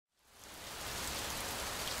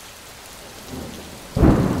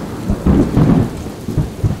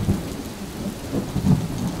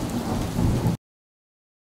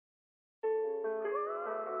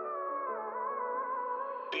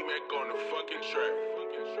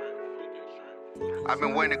I've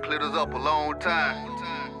been waiting to clear this up a long time,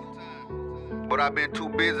 but I've been too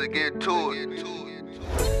busy getting to it.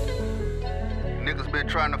 Niggas been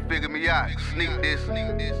trying to figure me out, sneak this.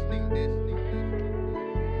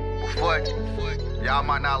 But fuck, y'all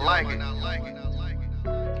might not like it,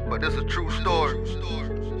 but this a true story.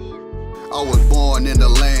 I was born in the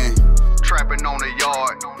land, trapping on the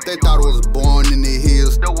yard. They thought I was born in the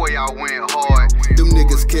hills, the way I went hard. Them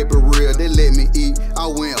niggas kept it real, they let me eat, I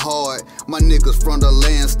went hard. My niggas from the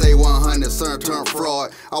land stay 100, certain turn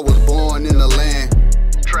fraud. I was born in the land,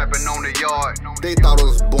 trapping on the yard. They thought I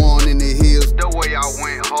was born in the hills, the way I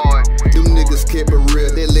went hard. Them niggas kept it real,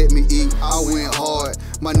 they let me eat, I went hard.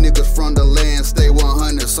 My niggas from the land stay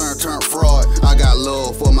 100, certain turn fraud. I got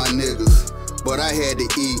love for my niggas, but I had to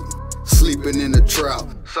eat. Sleeping in the trap,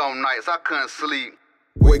 some nights I couldn't sleep.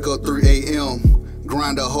 Wake up 3 a.m.,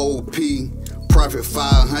 grind a whole P. Profit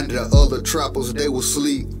 500, the other trappers, they will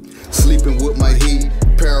sleep. Sleeping with my heat,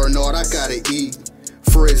 paranoid, I gotta eat.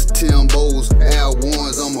 Fresh Timbos, Air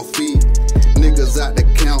Ones on my feet. Niggas out the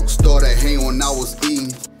count, started hanging when I was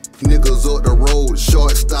eating. Niggas up the road,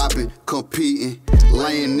 short stopping, competing.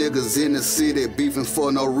 Lame niggas in the city, beefing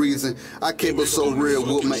for no reason. I kept it so real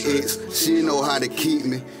with my ex, she know how to keep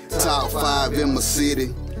me. Top 5 in my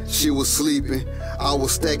city, she was sleeping. I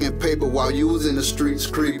was stacking paper while you was in the streets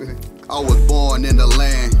creeping. I was born in the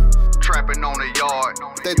land, trapping on the yard.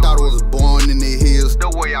 They thought I was born in the hills, the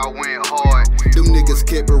way I went hard. Them niggas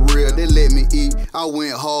kept it real, they let me eat, I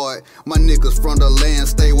went hard. My niggas from the land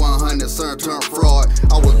stay 100, certain turn fraud.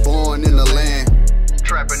 I was born in the land,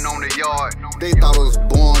 trapping on the yard. They thought I was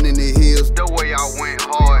born in the hills, the way I went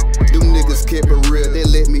hard. Them niggas kept it real, they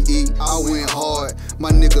let me eat, I went hard.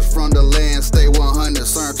 My niggas from the land stay 100,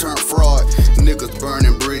 certain turn fraud. Niggas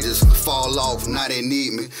burning bridges, fall off, now they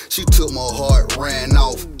need me. She took my heart, ran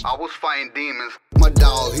off, I was fighting demons. My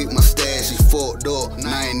dog hit my stash, he fucked up,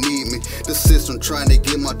 now ain't need me. The system trying to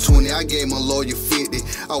get my 20, I gave my lawyer 50.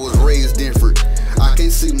 I was raised different, I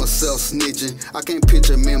can't see myself snitching. I can't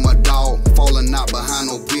picture me and my dog falling out behind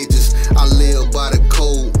no bitches. I live by the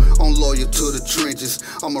code, I'm loyal to the trenches.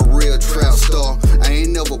 I'm a real trap star, I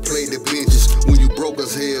ain't never played the benches. When you broke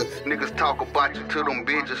as hell, niggas talk about you to them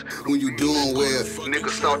bitches. When you doing well,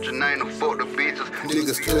 niggas thought your name and fuck the bitches.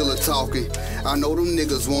 Niggas still talking, I know them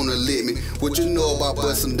niggas wanna lick me. What you know about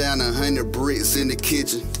busting down 100 bricks in the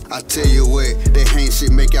kitchen? I tell you what, that hang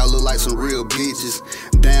shit make y'all look like some real bitches.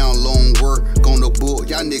 Down long work on the book,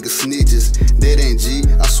 y'all niggas snitches. That ain't G,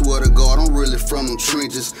 I swear to God, I'm really from them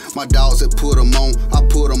trenches. My dogs that put them on, I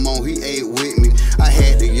put him on, he ate with me. I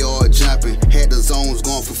had the yard jumping, had the zones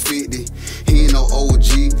going for 50. He ain't no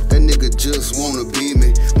OG, that nigga just wanna be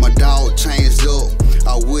me. My dog changed up,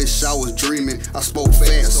 I wish I was dreaming. I spoke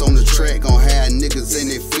fast on the track, gon' have niggas in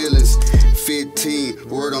their feelings. 15,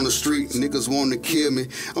 word on the street, niggas wanna kill me.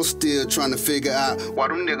 I'm still trying to figure out why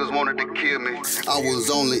them niggas wanted to kill me. I was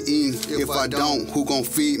only eating, if I don't, who gon'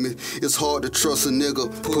 feed me? It's hard to trust a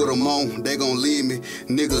nigga, put them on, they gon' leave me.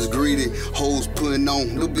 Niggas greedy, hoes putting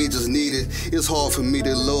on, the bitches need it. It's hard for me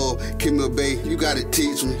to love, Kimmy Bay, you gotta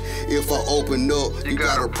teach me. If I open up, you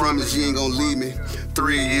gotta promise you ain't gon' leave me.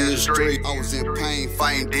 3 years straight, I was in pain,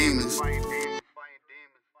 fighting demons.